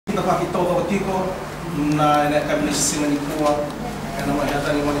na kabilis manipua kana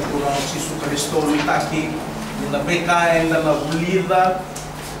mahata ni manipura sisu Kristo mitaki na bekain na bulida,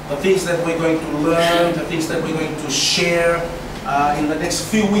 the things that we're going to learn, the things that we're going to share in the next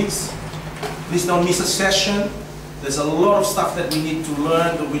few weeks. Please don't miss a session. There's a lot of stuff that we need to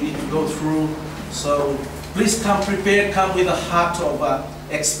learn, that we need to go through. So please come prepared, come with a heart of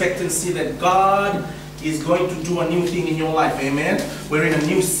expectancy that God is going to do a new thing in your life. Amen. We're in a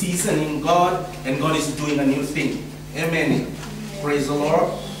new season in God, and God is doing a new thing. Amen. Praise the Lord.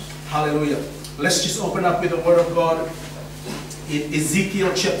 Hallelujah. Let's just open up with the Word of God in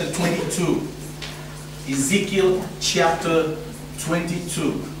Ezekiel chapter 22. Ezekiel chapter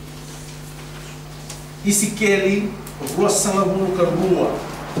 22. Isikeli rosanga bunuka rua.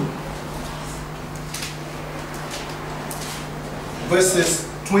 Verses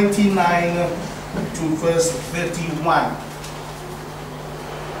 29 to verse 31.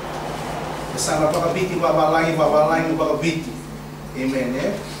 Sana pakabiti babalangi pakabiti.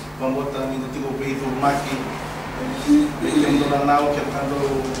 Amen. Pambota ni tigo peito maki. Tendo na nao que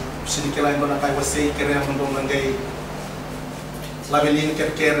quando sinikela ndo na kai você querer ndo nangai. Labelinho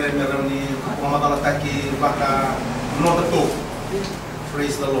quer merani mamadala taki baka nota to.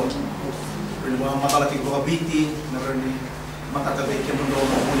 Praise the Lord. Mamadala ki pakabiti merani makatabe que ndo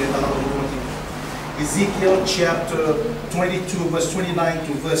mule tala ndo. Ezekiel chapter 22 verse 29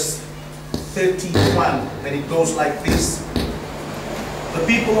 to verse 31, and it goes like this. The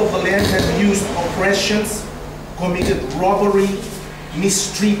people of the land have used oppressions, committed robbery,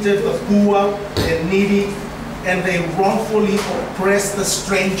 mistreated the poor and needy, and they wrongfully oppressed the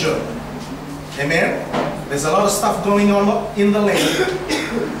stranger. Amen? There's a lot of stuff going on in the land.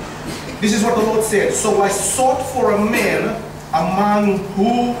 This is what the Lord said. So I sought for a man among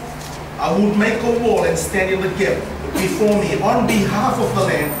who I would make a wall and stand in the gap before me on behalf of the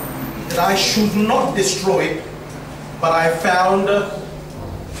land, that I should not destroy it, but I found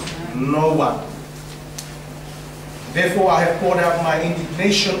no one. Therefore I have poured out my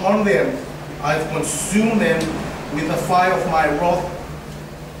indignation on them. I have consumed them with the fire of my wrath,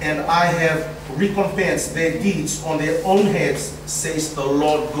 and I have recompensed their deeds on their own heads, says the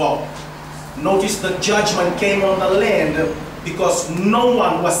Lord God. Notice the judgment came on the land because no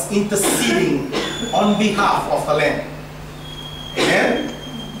one was interceding on behalf of the land. Amen?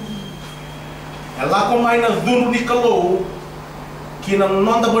 Elako may na dunu ni kalo kinang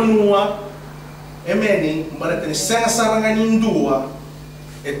nonda banua emeni maratini senga sarangan indua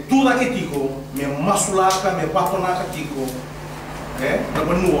e tuda ketiko me masulaka me paponaka tiko na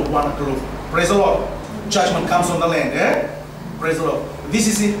banua wana kalo. Praise the Lord. Judgment comes on the land. Praise the Lord. This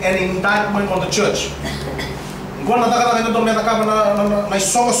is an indictment on the church. Gwana taka taka ito na taka na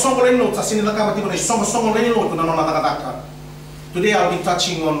songo leno tasini taka tiko na songo leno to na taka. Today I'll be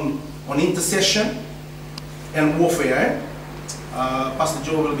touching on intercession and warfare. Pastor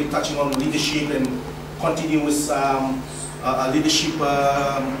Joe will be touching on leadership and continuous leadership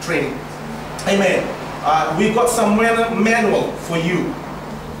training. Amen. We've got some manual for you.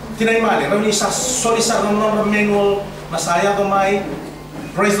 Tinay mali, rami sa sorry sa manual na saya gamay.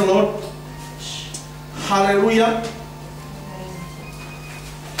 Praise the Lord. Hallelujah.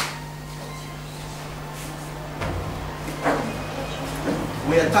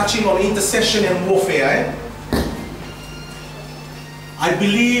 We are touching on intercession and warfare. I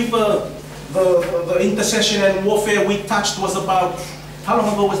believe the intercession and warfare we touched was about, how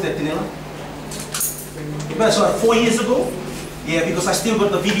long ago was that, Tinela? It was about 4 years ago? Yeah, because I still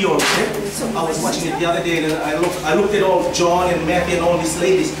got the video. Okay? I was watching it the other day, and I looked at all John and Matthew and all these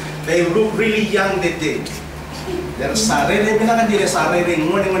ladies. They look really young that day.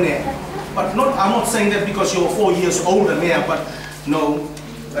 But I'm not saying that because you're 4 years older now, but no.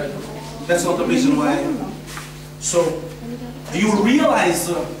 That's not the reason why. So, do you realize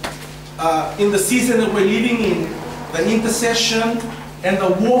in the season that we're living in, the intercession and the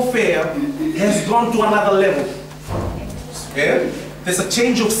warfare has gone to another level? Okay? There's a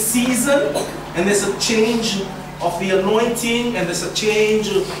change of season, and there's a change of the anointing, and there's a change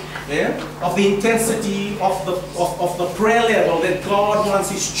of the intensity of the prayer level that God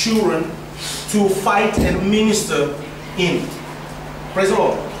wants His children to fight and minister in. Praise the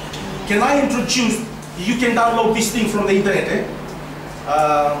Lord. Can I introduce? You can download this thing from the internet.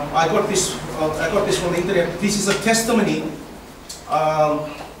 I got this from the internet. This is a testimony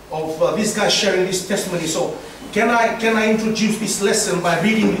of this guy sharing this testimony. So can I introduce this lesson by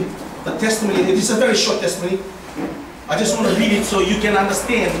reading the testimony? It is a very short testimony. I just want to read it so you can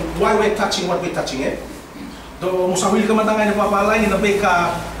understand why we're touching what we're touching. Do musawil ka matangay na papalay na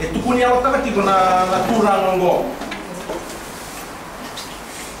beka tukuni awat takati ko na turang ngo.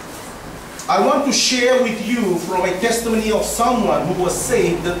 I want to share with you from a testimony of someone who was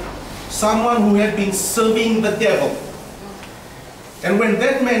saved, someone who had been serving the devil. And when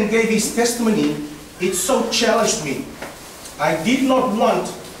that man gave his testimony, it so challenged me. I did not want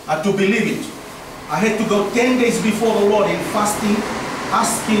to believe it. I had to go 10 days before the Lord in fasting,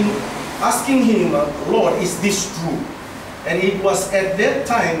 asking him, Lord, is this true? And it was at that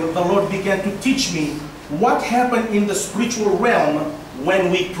time that the Lord began to teach me what happened in the spiritual realm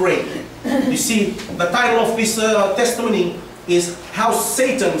when we pray. You see, the title of this testimony is How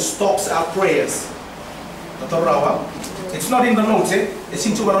Satan Stops Our Prayers. It's not in the notes, eh? It's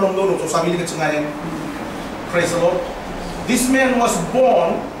in the notes. Praise the Lord. This man was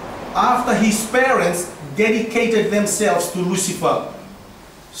born after his parents dedicated themselves to Lucifer.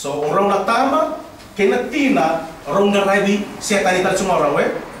 So, orang natama, kenatina, orang ngarawi, setan ital semua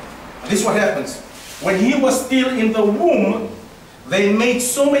orang, this is what happens. When he was still in the womb, they made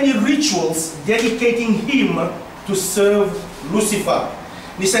so many rituals dedicating him to serve Lucifer.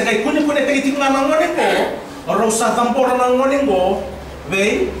 Nisangay kuni-kuni tagiting nga ng ngoneng ko, orang sa tampora ng ngoneng ko,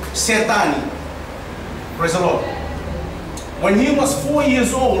 they setani. Praise the Lord. When he was 4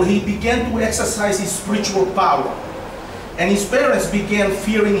 years old, he began to exercise his spiritual power. And his parents began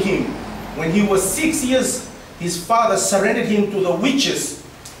fearing him. When he was 6 years, his father surrendered him to the witches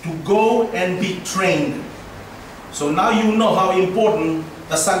to go and be trained. So now you know how important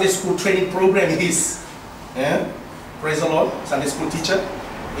the Sunday school training program is. Yeah? Praise the Lord. Sunday school teacher.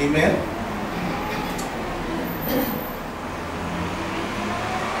 Amen.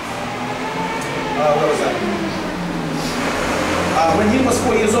 Where was that? When he was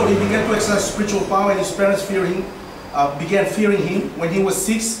 4 years old, he began to exercise spiritual power, and his parents began fearing him. When he was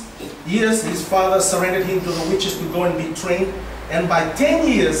 6 years, his father surrendered him to the witches to go and be trained. And by 10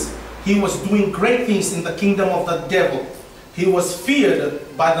 years, he was doing great things in the kingdom of the devil. He was feared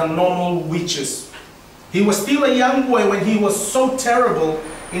by the normal witches. He was still a young boy when he was so terrible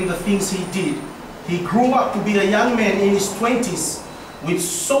in the things he did. He grew up to be a young man in his 20s with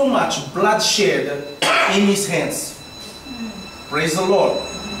so much bloodshed in his hands. Praise the Lord.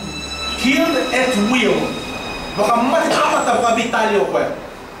 Killed at will. Baka mata vitalyo ko.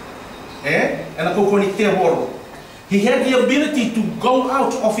 And nakukunik terror. He had the ability to go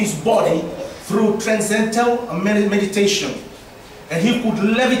out of his body through transcendental meditation. And he could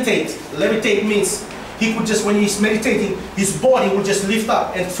levitate. Levitate means he could just, when he's meditating, his body would just lift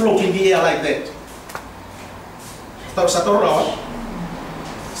up and float in the air like that.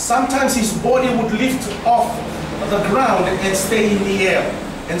 Sometimes his body would lift off the ground and stay in the air.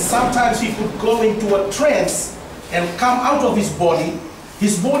 And sometimes he could go into a trance and come out of his body.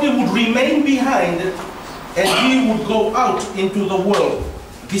 His body would remain behind and he would go out into the world.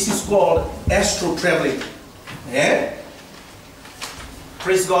 This is called astral traveling. Yeah?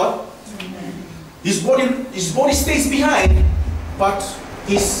 Praise God. His body stays behind, but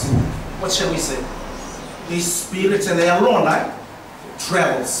his, what shall we say? His spirits and the alona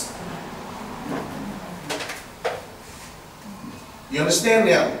travels. You understand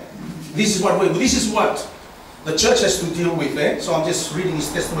now? This is what the church has to deal with. So I'm just reading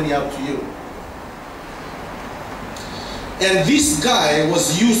his testimony out to you. And this guy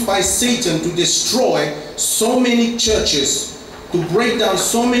was used by Satan to destroy so many churches, to break down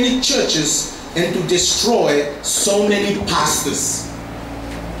so many churches, and to destroy so many pastors.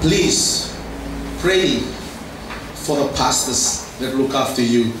 Please pray for the pastors that look after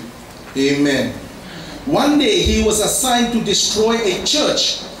you. Amen. One day he was assigned to destroy a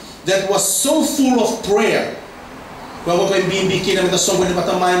church that was so full of prayer.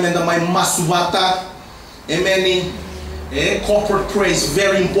 Corporate prayer is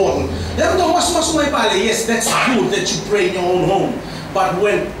very important. Yes, that's good that you pray in your own home. But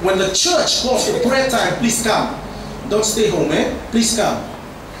when the church calls for prayer time, please come. Don't stay home, please come.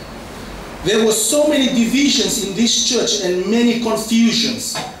 There were so many divisions in this church and many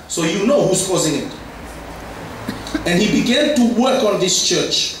confusions. So you know who's causing it. And he began to work on this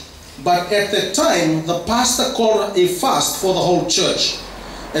church. But at the time, the pastor called a fast for the whole church.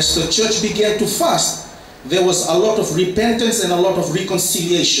 As the church began to fast, there was a lot of repentance and a lot of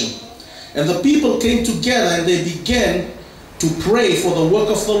reconciliation. And the people came together and they began to pray for the work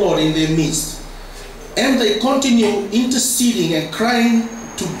of the Lord in their midst. And they continued interceding and crying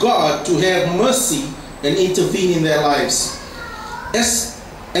to God to have mercy and intervene in their lives. As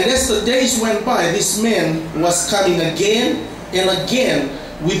the days went by, this man was coming again and again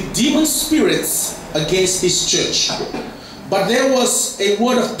with demon spirits against his church. But there was a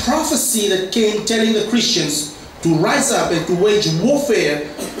word of prophecy that came telling the Christians to rise up and to wage warfare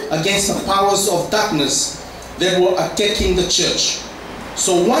against the powers of darkness that were attacking the church.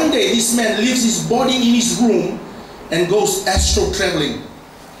 So one day this man leaves his body in his room and goes astral traveling.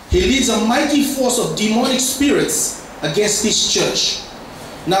 He leads a mighty force of demonic spirits against his church.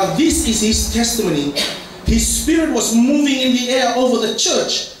 Now this is his testimony. His spirit was moving in the air over the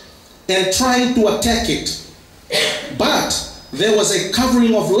church and trying to attack it. But there was a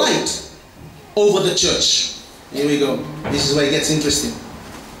covering of light over the church. Here we go. This is where it gets interesting.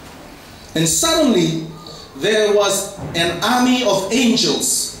 And suddenly there was an army of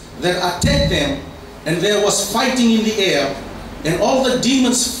angels that attacked them, and there was fighting in the air, and all the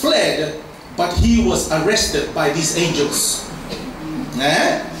demons fled, but he was arrested by these angels.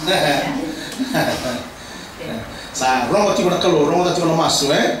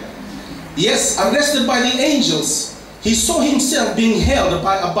 Yes, arrested by the angels. He saw himself being held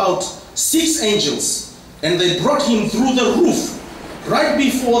by about 6 angels, and they brought him through the roof right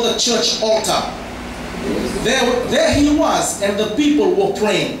before the church altar. There he was, and the people were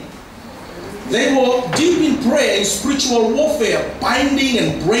praying. They were deep in prayer and spiritual warfare, binding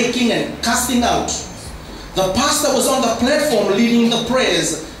and breaking and casting out. The pastor was on the platform leading the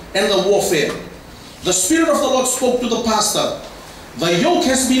prayers and the warfare. The Spirit of the Lord spoke to the pastor. The yoke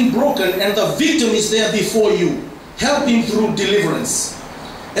has been broken and the victim is there before you. Help him through deliverance.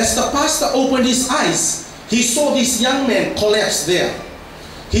 As the pastor opened his eyes, he saw this young man collapse there.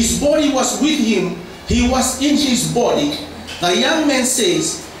 His body was with him. He was in his body. The young man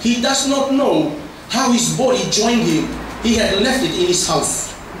says he does not know how his body joined him. He had left it in his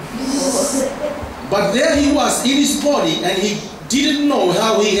house. But there he was in his body, and he didn't know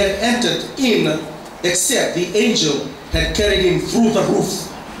how he had entered in, except the angel had carried him through the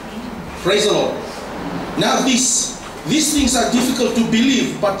roof. Praise the Lord. Now these things are difficult to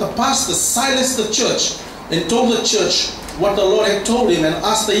believe, but the pastor silenced the church and told the church what the Lord had told him, and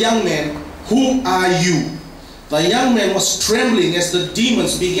asked the young man, "Who are you?" The young man was trembling as the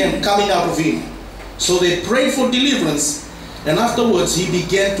demons began coming out of him. So they prayed for deliverance, and afterwards he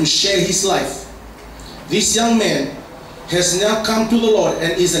began to share his life. This young man has now come to the Lord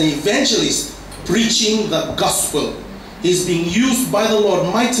and is an evangelist preaching the gospel. He's being used by the Lord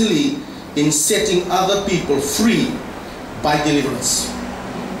mightily in setting other people free by deliverance.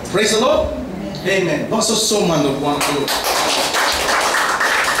 Praise the Lord. Amen.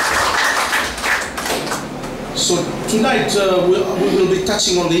 So tonight we will be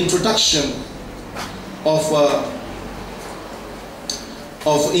touching on the introduction of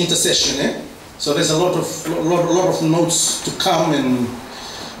intercession. So there's a lot of notes to come,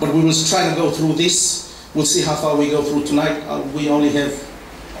 but we will try to go through this. We'll see how far we go through tonight. We only have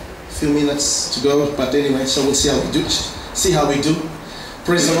a few minutes to go, but anyway, so we'll see how we do. See how we do.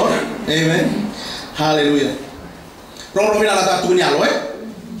 Praise the Lord. Amen. Hallelujah.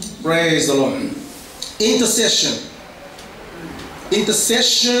 Praise the Lord. Intercession.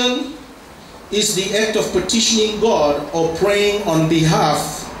 Intercession is the act of petitioning God or praying on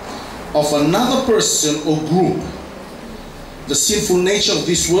behalf of another person or group. The sinful nature of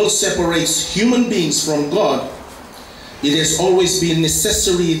this world separates human beings from God. It has always been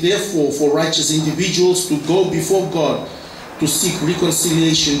necessary, therefore, for righteous individuals to go before God to seek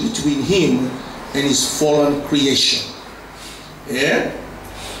reconciliation between Him and His fallen creation. Yeah?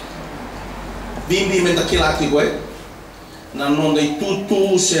 Bimbi menta kilaki gue, nanonda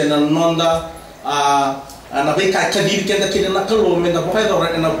itutu se nanonda na beka kadiri kenda kena nakalo menta pokai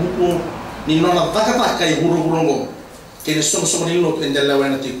dora na buku ni nona takataka I huru kena som ni lot endela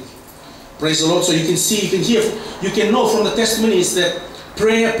wenati. Praise the Lord. So you can see, you can hear, you can know from the testimonies that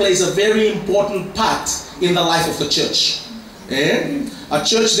prayer plays a very important part in the life of the church. Yeah? A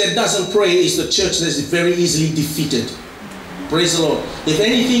church that doesn't pray is the church that is very easily defeated. Praise the Lord. If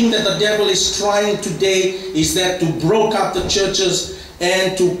anything that the devil is trying today is that to break up the churches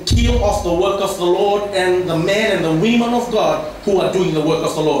and to kill off the work of the Lord and the men and the women of God who are doing the work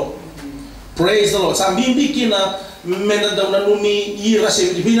of the Lord. Praise the Lord. Sambi kina mena daw na numi ira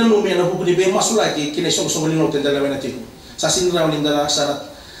se dibina numi na buku di be masulaki kina song lino tenda la wenati. Sa sinra linda sarat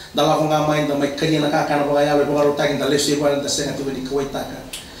dala ko ngamay da may kanya nakakana pa kaya ba garo tagin da lesi ba da senga tu di kawaitaka.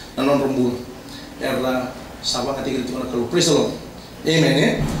 Nanon rumbulo. Era Sabang katigil tu kalau. Praise the Lord.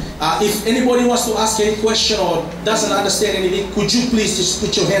 Amen. If anybody wants to ask any question or doesn't understand anything, could you please just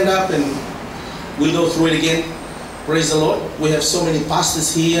put your hand up and we'll go through it again. Praise the Lord. We have so many pastors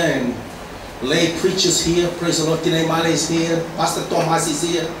here and lay preachers here. Praise the Lord. Tinay Male is here. Pastor Thomas is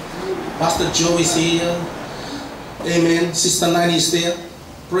here. Pastor Joe is here. Amen. Sister Nani is there.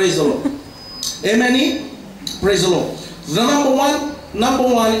 Praise the Lord. Amen. Praise the Lord. The number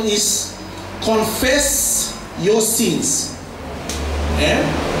one is confess your sins.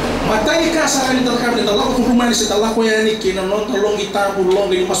 Matay ka sa kanila kami talako kung rumani sa talako yan kinanon talong itambo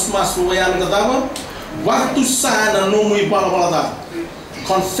long yung mas wayan na dawa. Waktu sana no muy balbalada.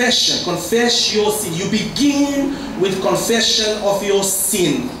 Confession, confess your sin. You begin with confession of your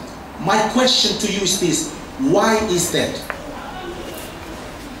sin. My question to you is this: why is that?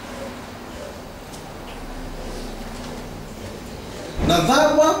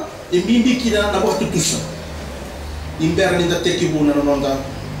 Nadawa imbibi kina na waktu tusa. Imber ninda teki buna nonda.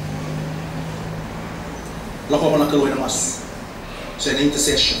 Lako mana keluar na mas. It's an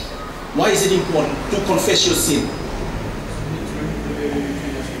intercession. Why is it important to confess your sin?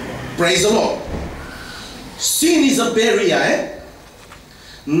 Praise the Lord. Sin is a barrier,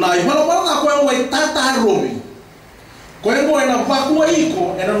 Na wala ko ang way tatarobi. Ko ang way na bakwa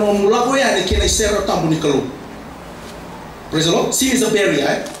iko, na no mula ko yan kina isero tambo ni kalu. Praise the Lord. Sin is a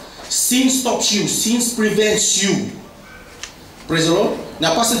barrier, Sin stops you. Sin prevents you. Praise the Lord.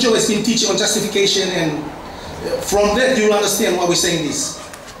 Now Pastor Joe has been teaching on justification, and from that you will understand why we're saying this.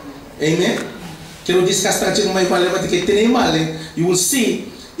 Amen. Kero discuss tayo may palabati kay tinimale, you will see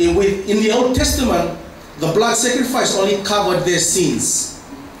in the Old Testament the blood sacrifice only covered their sins.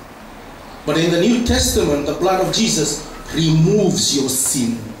 But in the New Testament the blood of Jesus removes your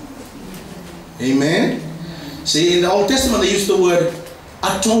sin. Amen. See, in the Old Testament they use the word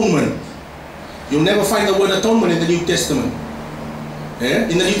atonement. You'll never find the word atonement in the New Testament. Yeah?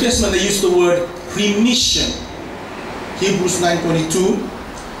 In the New Testament they use the word remission. Hebrews 9:22.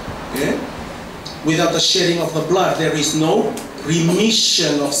 Yeah? Without the shedding of the blood there is no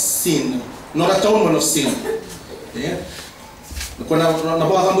remission of sin, not atonement of sin. Yeah. Kuna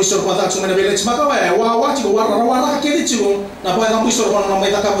nabuhat ang buisor kwa tak sumena village makawa wa chigo wara kedi chigo nabuhat ang buisor kwa na may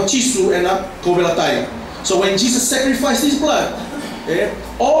takabo chisu ena kobelatay. So when Jesus sacrificed his blood,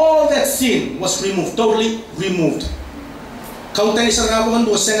 all that sin was removed, totally removed. Kau tani sa ngabon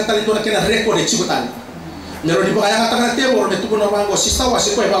do senga talento na kina record chigo tali. Meron di ba kaya kata tebo or metuko na bango sistawa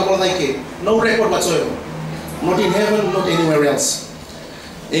si ko balbalay ke. No record whatsoever. Not in heaven, not anywhere else.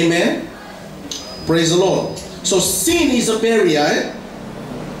 Amen. Praise the Lord. So sin is a barrier.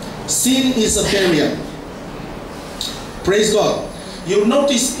 Sin is a barrier. Praise God. You'll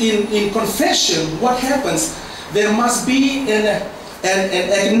notice in confession what happens. There must be an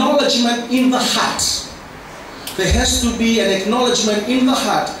acknowledgement in the heart. There has to be an acknowledgement in the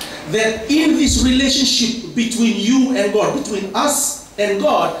heart that in this relationship between you and God, between us and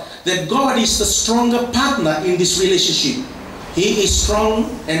God, that God is the stronger partner in this relationship. He is strong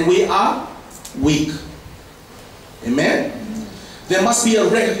and we are weak. Amen? There must be a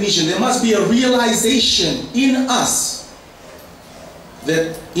recognition, there must be a realization in us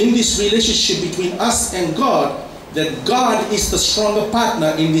that in this relationship between us and God, that God is the stronger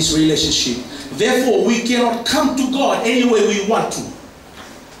partner in this relationship. Therefore, we cannot come to God any way we want to.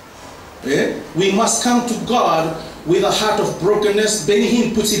 Yeah? We must come to God with a heart of brokenness. Benny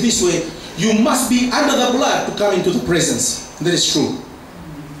Hinn puts it this way: you must be under the blood to come into the presence. That is true.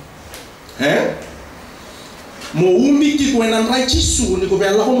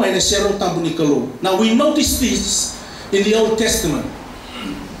 Now we notice this in the Old Testament.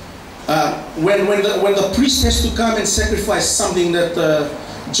 When the priest has to come and sacrifice something that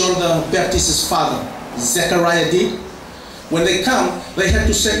John the Baptist's father, Zechariah, did. When they come, they had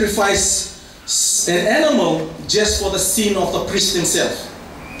to sacrifice an animal just for the sin of the priest himself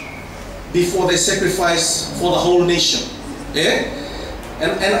before they sacrifice for the whole nation. Eh?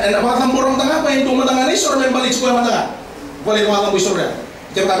 And about the morong tanga pa yung tumatanga ni sir men balik ko mata. Balik mo ang bisora.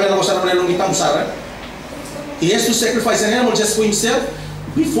 Kaya kami na ko sa nalong itang sara. He has to sacrifice an animal just for himself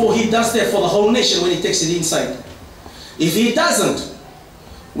before he does that for the whole nation when he takes it inside. If he doesn't,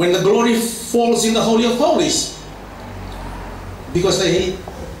 when the glory falls in the Holy of Holies, because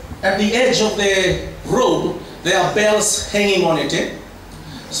at the edge of the robe there are bells hanging on it.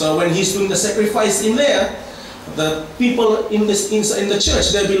 So when he's doing the sacrifice in there, the people in the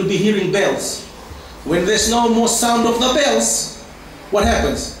church, they will be hearing bells. When there's no more sound of the bells, what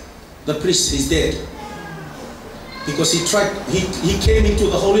happens? The priest is dead, because he came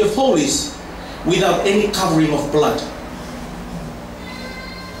into the Holy of Holies without any covering of blood.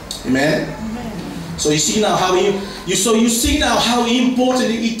 Amen. So you see now how you see now how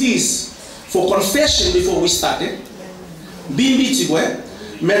important it is for confession before we started. Bimbi chigwe,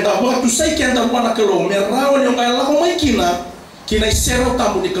 menda waktu sai kenda wana kalo, merawa yung kaya lako may kina isero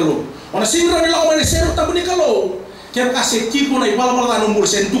tambo ni kalo. Ona sinro nila ko may isero tambo ni kalo. Kaya kasi tipo na ibala-bala ta numbula,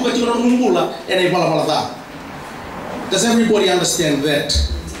 sentuka tipo na numbula, na ibala-bala ta. Does everybody understand that?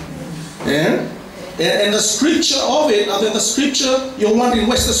 Yeah? And the scripture of it, the scripture, you're wondering,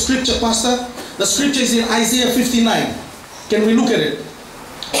 what's the scripture, Pastor? The scripture is in Isaiah 59. Can we look at it?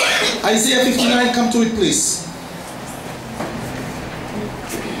 Isaiah 59, come to it please.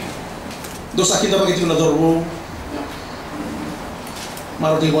 Dosa kita begitu na dorwo.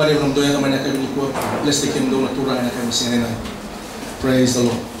 Maroti ko alim ng doya naman na kami ko. Bless the kingdom na turang na kami sinena. Praise the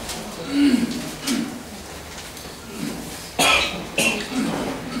Lord.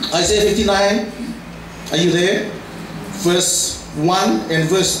 Isaiah 59, are you there? Verse 1 and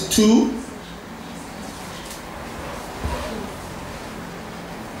verse 2.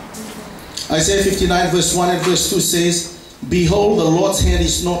 Isaiah 59 verse 1 and verse 2 says, Behold, the Lord's hand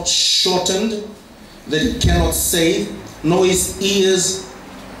is not shortened, that it cannot save, nor his ear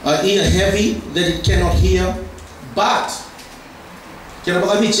heavy, that it cannot hear. But,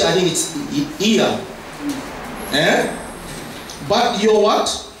 I think it's ear. But your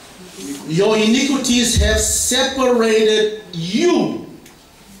what? Your iniquities have separated you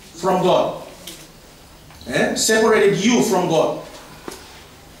from God. Separated you from God.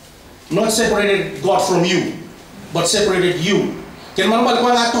 Not separated God from you, but separated you.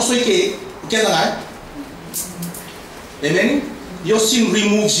 Amen? Your sin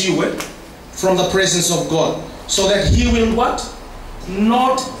removes you from the presence of God, so that He will what?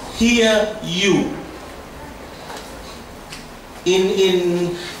 Not hear you.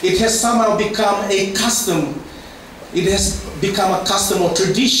 It has somehow become a custom. It has become a custom or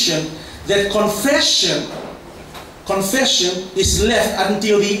tradition that confession is left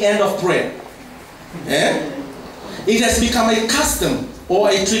until the end of prayer. It has become a custom or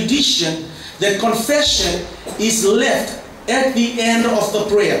a tradition that confession is left at the end of the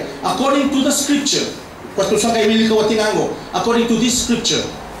prayer. According to the scripture, according to this scripture,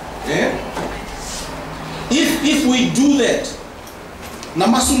 if we do that,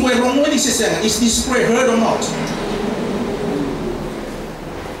 is this prayer heard or not?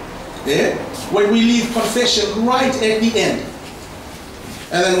 When we leave confession right at the end,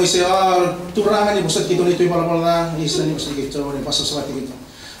 and then we say, and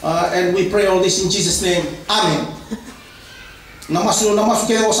we pray all this in Jesus' name, Amen.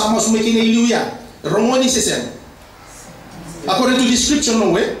 According to the scripture, no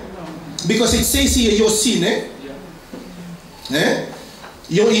way, because it says here your sin,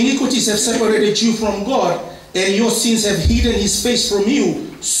 your iniquities have separated you from God, and your sins have hidden His face from you,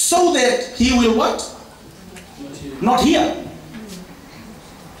 so that He will what? Not hear.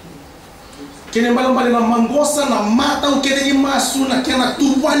 Kene malam-malam na manggosa na mata kene ni masu na kena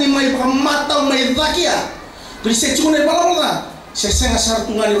tuwani mai mata mai dakia. Pri se chune malam-malam se senga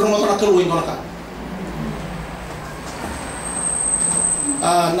sartungani romo na keluin ka.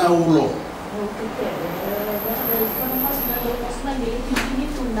 Na ulo.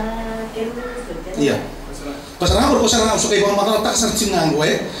 Iya. Pasal apa pasal nak sukai bang mata tak sarcingan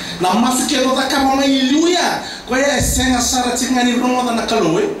gue. Na masuk ke kota kamu mai luya. Gue senga sarcingani romo na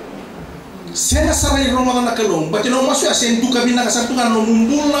keluin. Senga sarai romo na kalong, but no masu asen tu kami na kasartungan no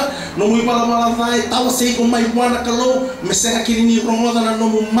mumbula, no mui pala malai, tawa sei ko mai buana kalong, mesenga kini ni romo na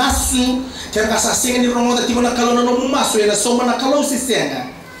no masu, kaya kasasenga ni romo na tiba na kalong no masu, na soma na kalong si senga.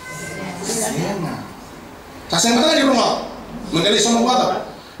 Senga. Kasenga tadi romo, mengali soma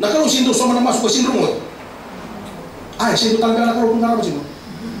wata, na kalong sindu soma na masu ko sindu romo. Ay, sindu talaga na kalong ngara sindu.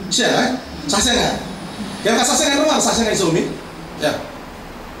 Siya, sasenga. Kaya kasasenga romo, sasenga isomi. Ya.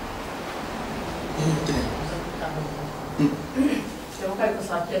 Kaya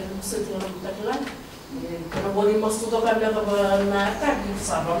kasatyan sa tingnan ng taklan. Kaya wali mas tuto kami na nata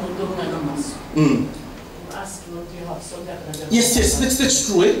sa ramudong na namas. Ask no ti hapso da kana. Yes, that's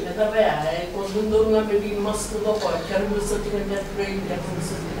true. Ito ba kung dundong nga baby mas tuto ko kaya sa tingnan na pray da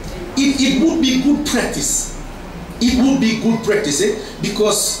It would be good practice. It would be good practice,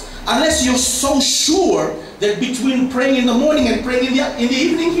 because unless you're so sure that between praying in the morning and praying in the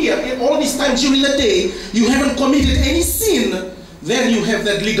evening here, all these times during the day, you haven't committed any sin, then you have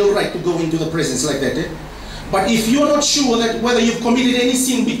that legal right to go into the presence like that. But if you're not sure that whether you've committed any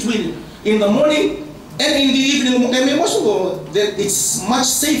sin between in the morning and in the evening, then it's much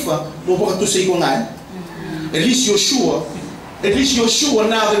safer. At least you're sure. At least you're sure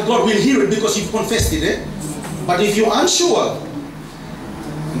now that God will hear it because you've confessed it. But if you're unsure,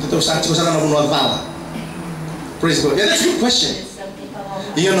 praise God. Yeah, that's a good question.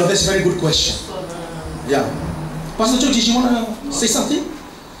 You know, that's a very good question. Yeah. Pastor Joe, did you want to say something?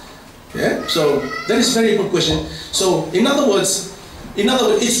 Yeah. So that is a very good question. So in other words,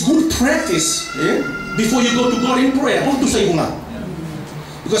 it's good practice before you go to God in prayer.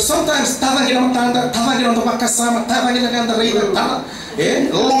 Because sometimes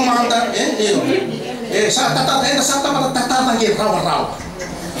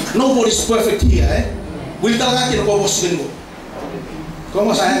nobody's perfect here. Will talaga kino ko boss mo.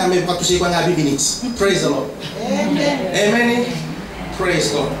 Como saya kami patusi ko nga bibinits. Praise the Lord. Amen. Amen.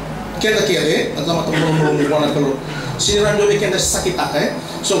 Praise God. Kenda kere, atama tumulong mo na kalo. Sinirando we kenda sakit aka.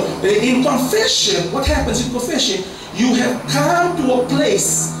 So in confession, what happens in confession? You have come to a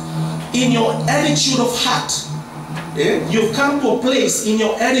place in your attitude of heart. You've come to a place in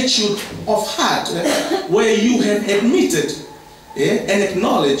your attitude of heart where you have admitted and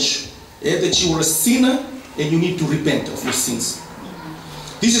acknowledged that you are a sinner and you need to repent of your sins.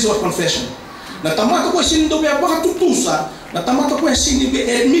 This is what confession. Natamata ko sindo be abatutusa, natamata ko sindi be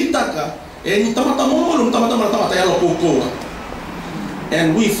admitaka, tamata momolum tamata yalo kokoa.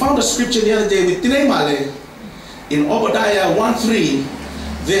 And we found a scripture the other day with Tinemale in Obadiah 1:3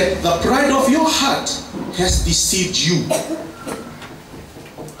 that the pride of your heart has deceived you.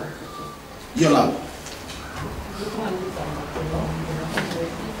 Your love.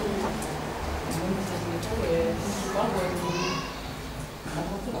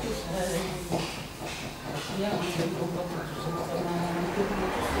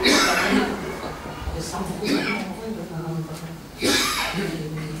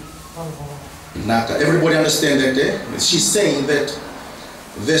 Everybody understand that? She's saying that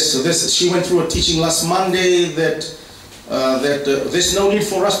she went through a teaching last Monday that there's no need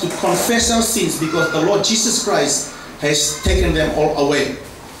for us to confess our sins because the Lord Jesus Christ has taken them all away.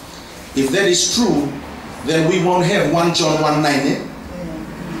 If that is true, then we won't have 1 John 1:9.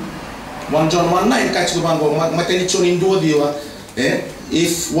 1 John 1:9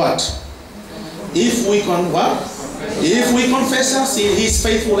 if what? If we confess our sin, He is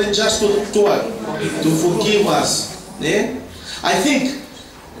faithful and just to what? To forgive us. I think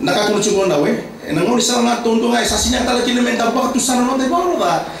nakatunuchungonda we nangoni sana tondo ay sasinya tala kinemenda ba tu sana no de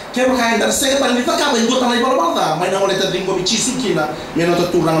balda kero kaenda se pa ni taka ba ngota na balda mai na ole tadringo bichisukina me no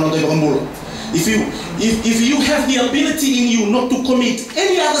taturang no de bambulo. If you have the ability in you not to commit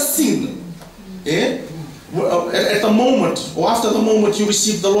any other sin, at the moment or after the moment you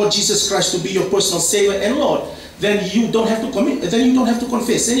receive the Lord Jesus Christ to be your personal Savior and Lord, then you don't have to commit. Then you don't have to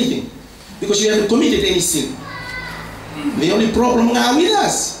confess anything because you haven't committed any sin. The only problem now with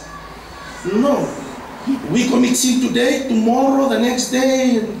us, no, we commit sin today, tomorrow, the next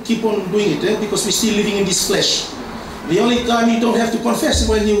day, and keep on doing it because we're still living in this flesh. The only time you don't have to confess is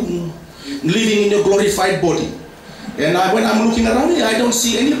when you're living in your glorified body. And when I'm looking around here, I don't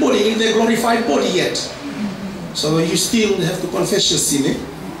see anybody in their glorified body yet. So you still have to confess your sin,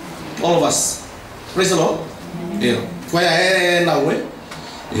 all of us. Praise the Lord. Yeah.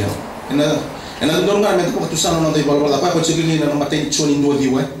 And I don't know if you know the Bible, but I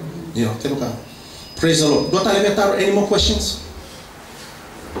praise the Lord. Don't I have any more questions?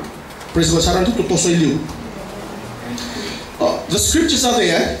 Praise the Lord. The scriptures are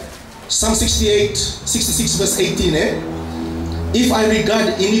there. Psalm 66 verse 18. If I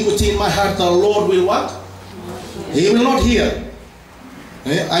regard iniquity in my heart, the Lord will what? He will not hear.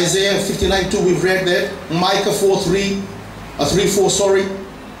 Isaiah 59:2, we've read that. Micah 3:4, sorry.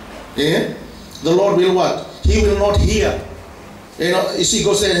 The Lord will what? He will not hear. You see,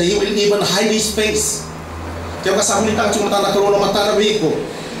 God said He will even hide His face.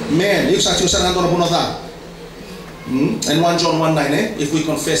 Man, and 1 John 1:9, if we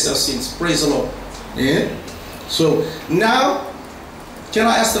confess our sins. Praise the Lord. So now, can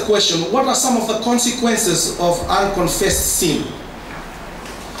I ask the question, what are some of the consequences of unconfessed sin?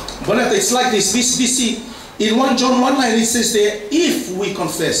 But it's like this. In 1 John 1:9 it says there, if we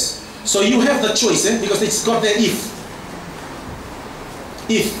confess. So you have the choice, because it's got there if.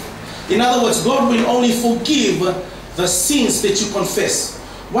 If. In other words, God will only forgive the sins that you confess.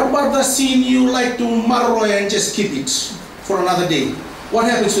 What about the sin you like to marrow and just keep it for another day? What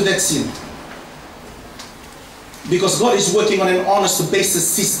happens to that sin? Because God is working on an honest basis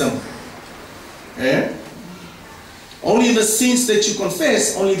system. Only the sins that you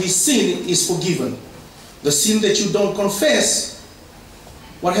confess, only the sin is forgiven. The sin that you don't confess,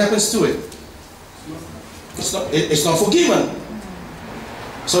 what happens to it? It's not forgiven.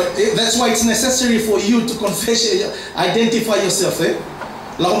 So that's why it's necessary for you to confess, identify yourself.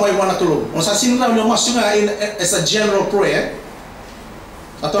 As a general prayer.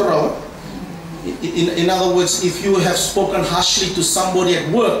 In other words, if you have spoken harshly to somebody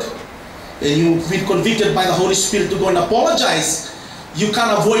at work and you've been convicted by the Holy Spirit to go and apologize, you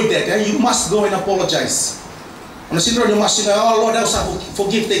can't avoid that. You must go and apologize. You must say, oh Lord, I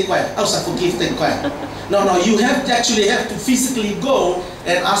forgive, take quiet. I forgive, take quiet. No, you actually have to physically go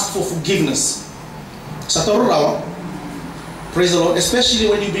and ask for forgiveness. Praise the Lord, especially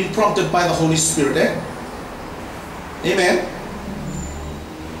when you've been prompted by the Holy Spirit. Amen.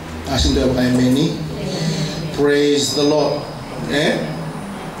 Praise the Lord.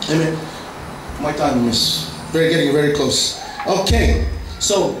 Amen. My time is getting very close. Okay,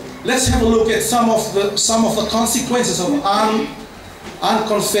 so let's have a look at some of the consequences of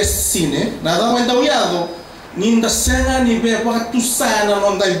unconfessed sin. Na daw ay daw yado ninda senga ni be patusana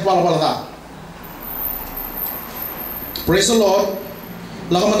non dai balbalda. Praise the Lord.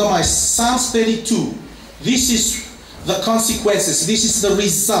 Psalms 32. This is the consequences. This is the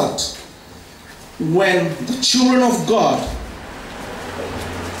result when the children of God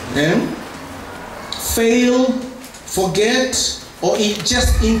fail, forget, or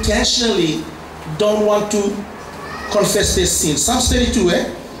just intentionally don't want to confess their sin. Psalms 32,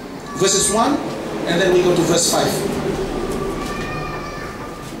 verses 1, and then we go to verse 5.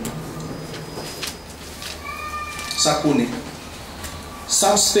 Sakuni.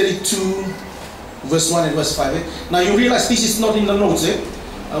 Psalms 32, verse 1 and verse 5. Now you realize this is not in the notes.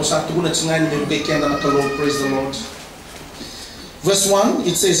 Praise the Lord. Verse 1,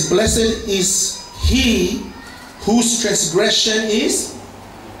 it says, blessed is he whose transgression is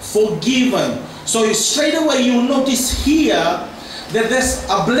forgiven. So straight away you notice here that there's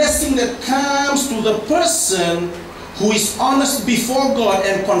a blessing that comes to the person who is honest before God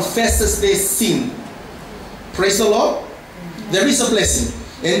and confesses their sin. Praise the Lord. There is a blessing.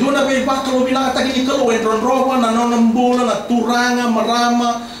 And doon na kalau bilang tagi kalau entron roba na nonambola na turanga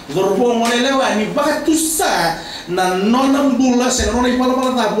marama dorbo molelewa ni batusa na nonambola se nona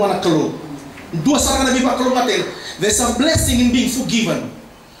ipala tabu na kalau. Dua sarang na kalau matel. There's a blessing in being forgiven.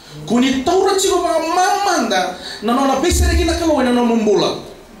 Kuni taura chigo mga mamanda na nona besere kina kalau na nonambola.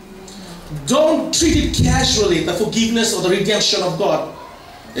 Don't treat it casually, the forgiveness or the redemption of God,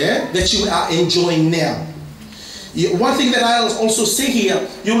 that you are enjoying now. One thing that I'll also say here,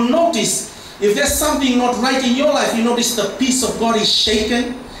 you'll notice if there's something not right in your life, you notice the peace of God is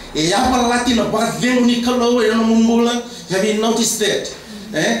shaken. Have you noticed that?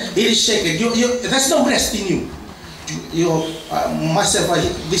 It is shaken. There's no rest in you. Myself,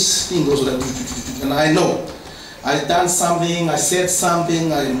 this thing goes like, and I know I've done something, I said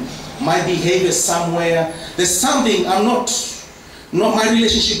something, my behavior somewhere. There's something my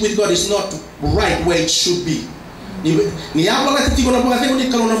relationship with God is not right where it should be. When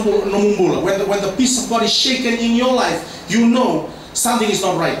the peace of God is shaken in your life, you know something is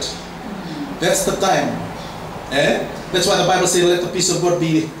not right. That's the time. That's why the Bible says, let the peace of God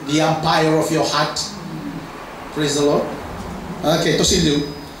be the umpire of your heart. Praise the Lord. Okay, Tosildu.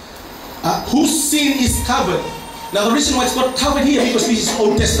 Whose sin is covered. Now the reason why it's not covered here, because this is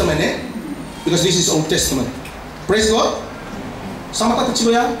Old Testament. Because this is Old Testament. Praise God. Sama tak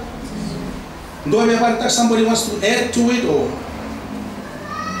kecil ya? Do somebody wants to add to it or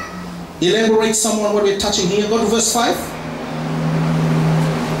elaborate someone what we're touching here? Go to verse 5.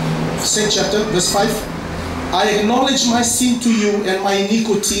 Same chapter, verse 5. I acknowledge my sin to you and my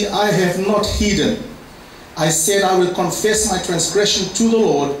iniquity I have not hidden. I said I will confess my transgression to the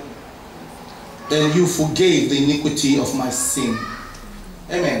Lord, and you forgave the iniquity of my sin.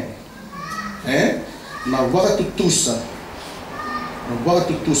 Amen. Now what to tusa.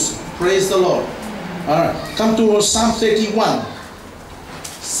 Praise the Lord. Alright, come to Psalm 31.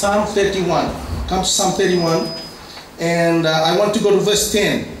 Psalm 31. Come to Psalm 31. And I want to go to verse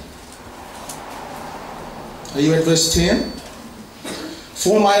 10. Are you at verse 10?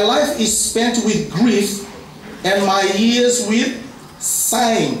 For my life is spent with grief, and my years with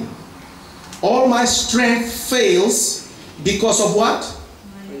sighing. All my strength fails because of what?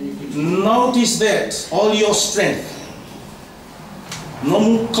 Notice that. All your strength.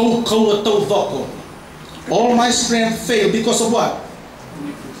 All my strength failed because of what?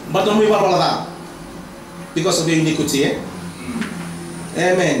 Because of your iniquity.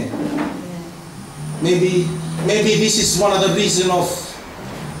 Amen. Maybe this is one of the reasons of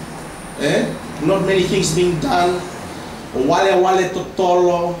not many things being done. Wale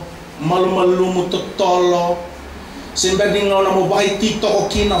totolo, malumalumu totolo. Simberding na mo bahay tito ko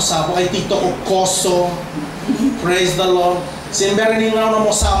kina sa bahay tito ko koso. Praise the Lord. Simberding na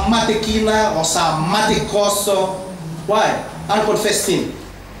mo sa matikina o sa matikoso. Why? Unconfessed sin.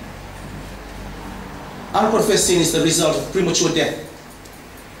 Unconfessed sin is the result of premature death.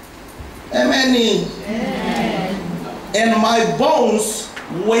 Amen. And my bones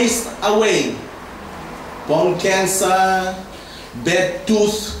waste away. Bone cancer, bad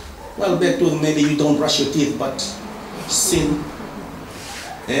tooth. Well, bad tooth, maybe you don't brush your teeth, but sin.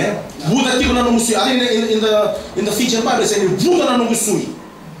 In the Fijian Bible, it says,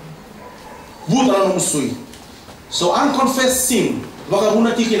 so unconfessed sin.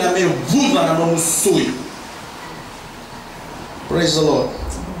 Praise the Lord.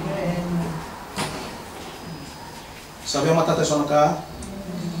 Sabi ang matatay sa naka.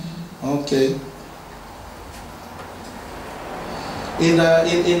 Okay.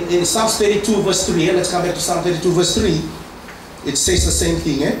 In Psalms 32 verse 3, let's come back to Psalm 32 verse 3. It says the same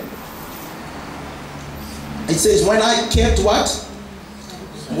thing. It says, when I kept what?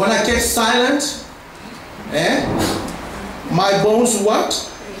 When I kept silent, my bones what?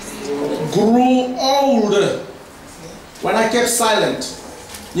 Grew old. When I kept silent.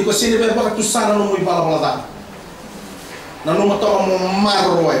 Niko sini bebaka tu sana no muy bala bala. Na no mato mo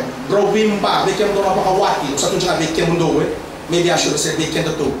marroe. Bro bimba, bekem do mapaka wati. Sa tu jana bekem do maybe I should have said bekem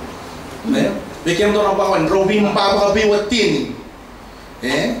to. Bekem do mapaka wan bro bimba ba biwatin.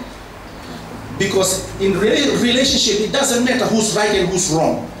 Because in relationship it doesn't matter who's right and who's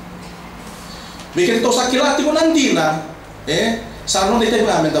wrong. Bekem to sa kilati ko nandina, sa no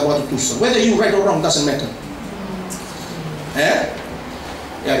determinament about tusa. Whether you right or wrong doesn't matter.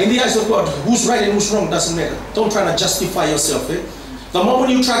 Yeah, in the eyes of God, who's right and who's wrong doesn't matter. Don't try to justify yourself. The moment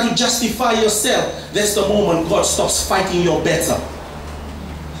you try to justify yourself, that's the moment God stops fighting your battle.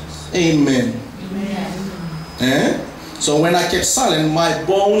 Amen. So when I kept silent, my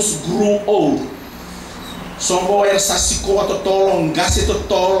bones grew old. Songo era sasiko totolo, ngasi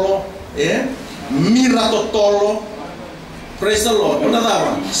totolo, mira totolo. Praise the Lord.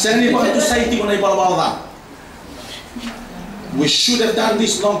 Seni pa tu saiti ko na ibalabala. We should have done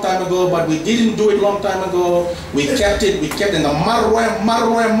this long time ago, but we didn't do it long time ago. We kept it in the marroe.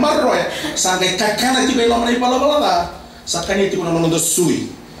 Sampai kakana tiba ilang na ipalabala. Sa kaniti ko na nono sui.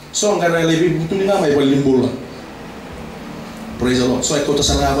 So ang gara lebi butunin na may balimbula. Praise the Lord. So I kota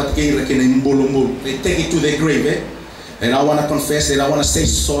sa ngabat kay rekin na imbulumbul. They take it to their grave. They don't want to confess. They don't want to say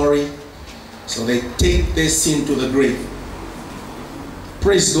sorry. So they take their sin to the grave.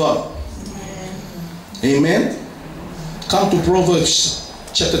 Praise God. Amen. Come to Proverbs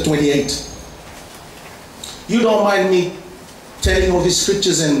chapter 28. You don't mind me telling all these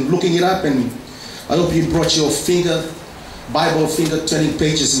scriptures and looking it up, and I hope you brought your Bible finger turning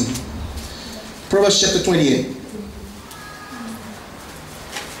pages in Proverbs chapter 28.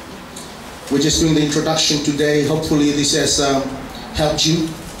 We're just doing the introduction today. Hopefully this has helped you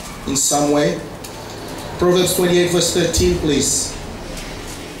in some way. Proverbs 28 verse 13, please.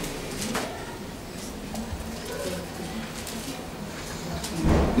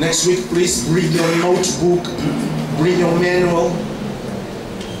 Next week, please bring your notebook, bring your manual.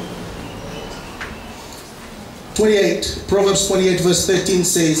 28, Proverbs 28 verse 13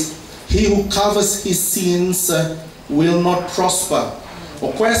 says, he who covers his sins will not prosper.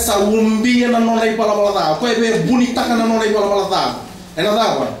 Another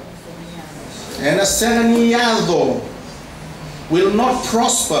one. And a senaniado will not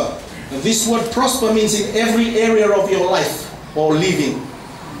prosper. This word prosper means in every area of your life or living.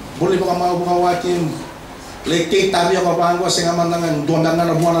 Boleh baka mabukawakin leke tabi ako bangwa singa manangan duandangan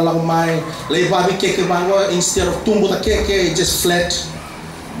na buwan na lang may lay babi keke bangwa instead of tumbo ta keke just flat.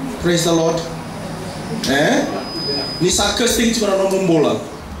 Praise the Lord. Ni sakas tingin ko na mumbola.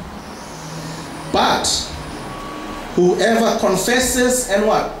 But whoever confesses and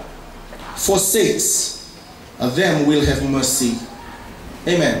what forsakes them will have mercy.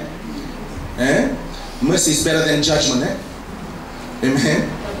 Amen. Mercy is better than judgment.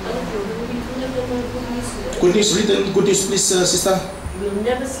 Amen. Good news, read the good news, please, sister. You will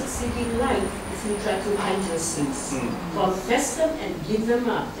never succeed in life if you try to hide your sins. Confess them and give them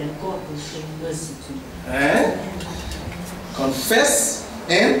up, then God will show mercy to you. Confess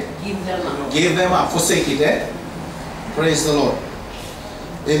and give them up. Give them up. Forsake it, Praise the Lord.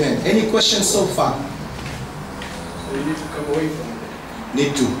 Amen. Any questions so far? So you need to come away from it.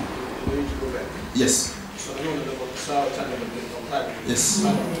 Need to. You need to go back. Yes. So I know that about South China and yes.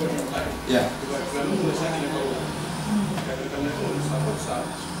 Yeah.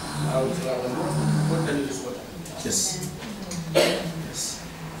 Yes. Yes.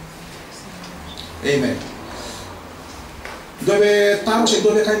 Amen. Dove tahu sih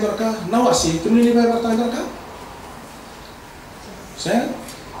dove kain dorka, nawasi, kemana ni bayar kain dorka? Saya,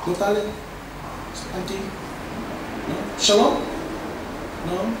 totally, anti, no, shalom,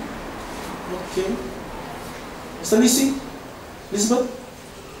 no, okay. Stanisi, Lisbeth,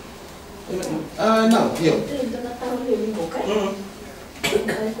 now, yo.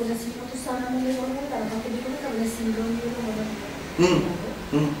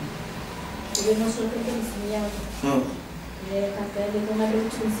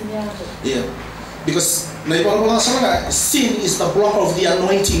 Yeah, because sin is the block of the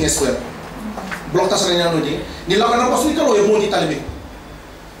anointing as well. Block tas the anointing. Nilakan apa sih kalau yang mau ditalibi?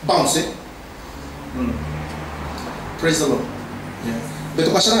 Bounce, Praise the Lord. Yeah.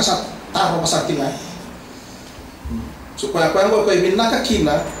 Betul pasal nggak taruh pasal tinggal. Supaya apa yang kau minta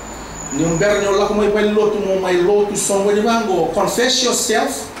kina, Confess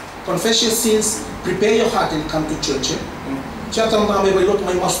yourself, confess your sins, prepare your heart and come to church.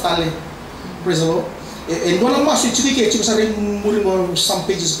 Praise the Lord. And when I'm some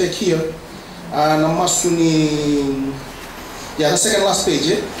pages back here, and I'm the second last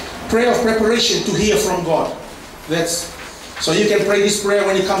page. Prayer of preparation to hear from God. That's so you can pray this prayer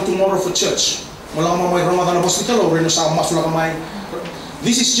when you come tomorrow for church.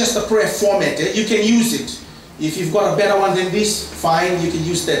 This is just a prayer format. You can use it. If you've got a better one than this, fine, you can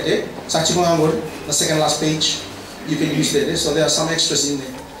use that. The second last page, you can use that. So there are some extras in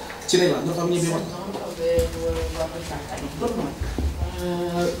there.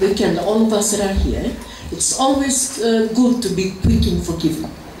 Weekend, all of us that are here, it's always good to be quick in forgiving.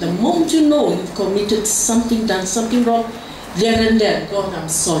 The moment you know you've committed something, done something wrong, there and then, God, I'm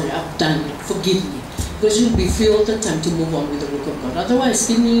sorry, I've done it, forgive me. Because you'll be free all the time to move on with the work of God. Otherwise,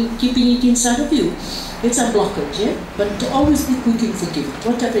 keeping it inside of you, it's a blockage, yeah? But to always be quick in forgiving,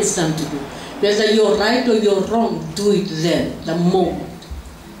 whatever is done to you. Whether you're right or you're wrong, do it then, the moment.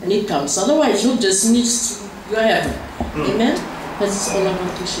 And it counts. Otherwise, you'll just miss your heaven. Amen? That's all I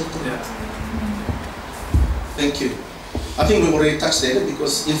want to share today. Yeah. Thank you. I think we've already touched that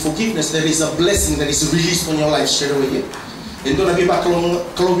because in forgiveness there is a blessing that is released on your life straight away. And don't be back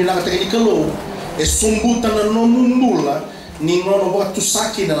kalau bilang kata ini kalau sumbutan na nomundula ni ngono waktu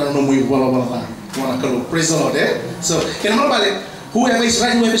sakit na nomui wala kalau praise the Lord. So can I whoever is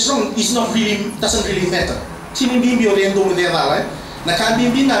right, whoever is wrong is not really doesn't really matter. Sini bimbi orang dong dia lah. Na kan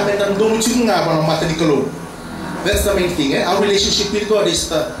bimbi na medan dong cunga pada mata ni kalau. That's the main thing. Our relationship with God is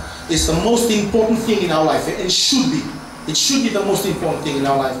the most important thing in our life, and should be. It should be the most important thing in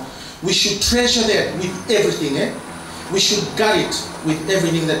our life. We should treasure that with everything. We should guard it with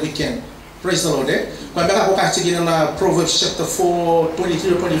everything that we can. Praise the Lord. When we in Proverbs chapter 4,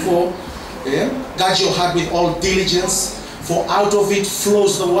 23 or 24, guard your heart with all diligence, for out of it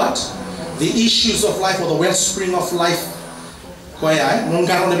flows the what? The issues of life, or the wellspring of life.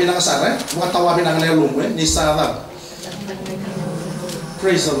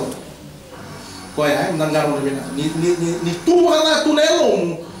 Praise the Lord.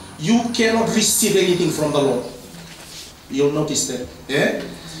 You cannot receive anything from the Lord. You'll notice that. You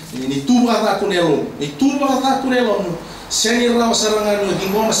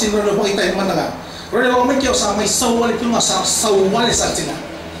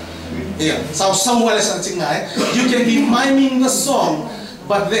can be miming the song,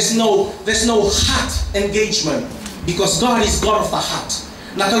 but there's no heart engagement, because God is God of the heart.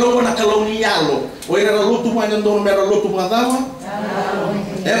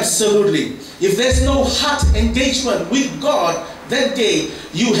 Absolutely. If there's no heart engagement with God, that day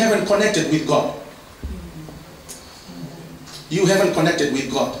you haven't connected with God. You haven't connected with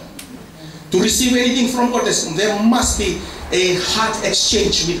God. To receive anything from God, there must be a heart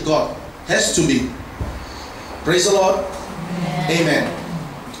exchange with God. Has to be. Praise the Lord. Amen.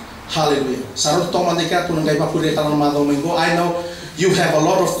 Hallelujah. I know you have a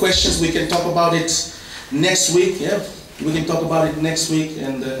lot of questions. We can talk about it next week. Yeah, we can talk about it next week,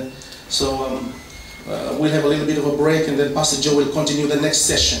 and we'll have a little bit of a break, and then Pastor Joe will continue the next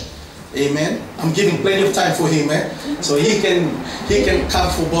session. Amen. I'm giving plenty of time for him, so he can come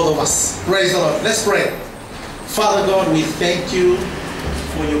for both of us. Praise the Lord. Let's pray. Father God, we thank you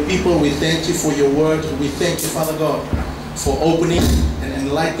for your people. We thank you for your word. We thank you, Father God, for opening and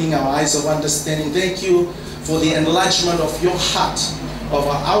enlightening our eyes of understanding. Thank you for the enlargement of your heart, of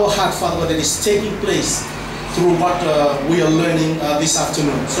our heart, Father God, that is taking place through what we are learning this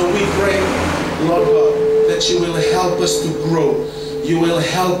afternoon. So we pray, Lord God, that you will help us to grow. You will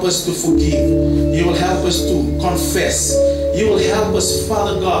help us to forgive. You will help us to confess. You will help us,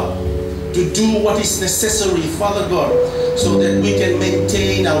 Father God, to do what is necessary, Father God, so that we can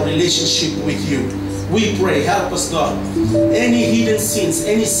maintain our relationship with you. We pray, help us, God. Any hidden sins,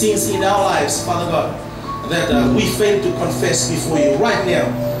 any sins in our lives, Father God, that we fail to confess before you right now,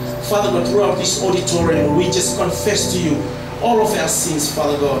 Father God, throughout this auditorium, we just confess to you all of our sins,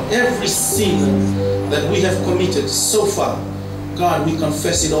 Father God. Every sin that we have committed so far, God, we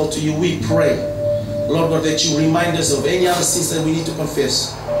confess it all to you. We pray, Lord God, that you remind us of any other sins that we need to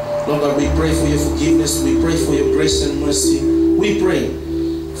confess. Lord God, we pray for your forgiveness. We pray for your grace and mercy. We pray,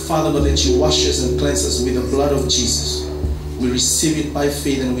 Father God, that you wash us and cleanse us with the blood of Jesus. We receive it by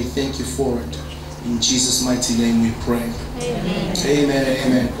faith, and we thank you for it. In Jesus' mighty name we pray. Amen. Amen.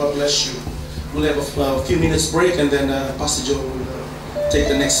 Amen. God bless you. We'll have a few minutes break, and then Pastor Joe will take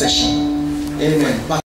the next session. Amen.